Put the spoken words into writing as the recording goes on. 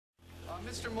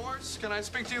Mr. Morse, can I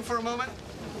speak to you for a moment?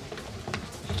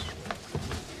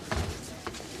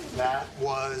 That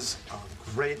was a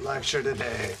great lecture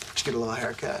today. Did you get a little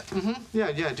haircut? Mm-hmm.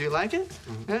 Yeah. Do you like it?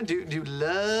 Mm-hmm. Yeah, do you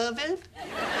love it?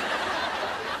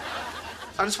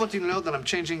 I just want you to know that I'm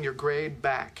changing your grade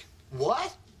back.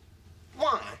 What?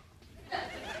 Why?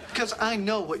 Because I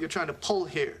know what you're trying to pull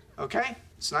here, okay?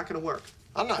 It's not gonna work.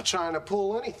 I'm not trying to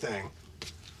pull anything.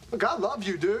 Look, I love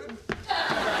you, dude.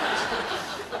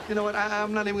 You know what?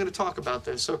 I'm not even gonna talk about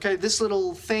this, okay? This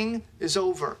little thing is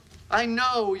over. I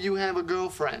know you have a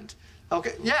girlfriend,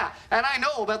 okay? Yeah, and I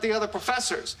know about the other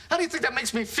professors. How do you think that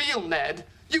makes me feel, Ned?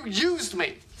 You used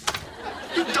me.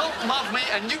 You don't love me,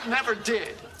 and you never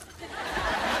did.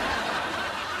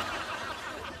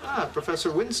 Ah,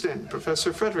 Professor Winston,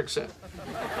 Professor Fredrickson.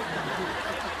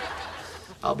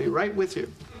 I'll be right with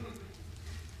you.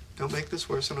 Don't make this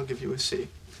worse, and I'll give you a C.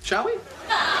 Shall we?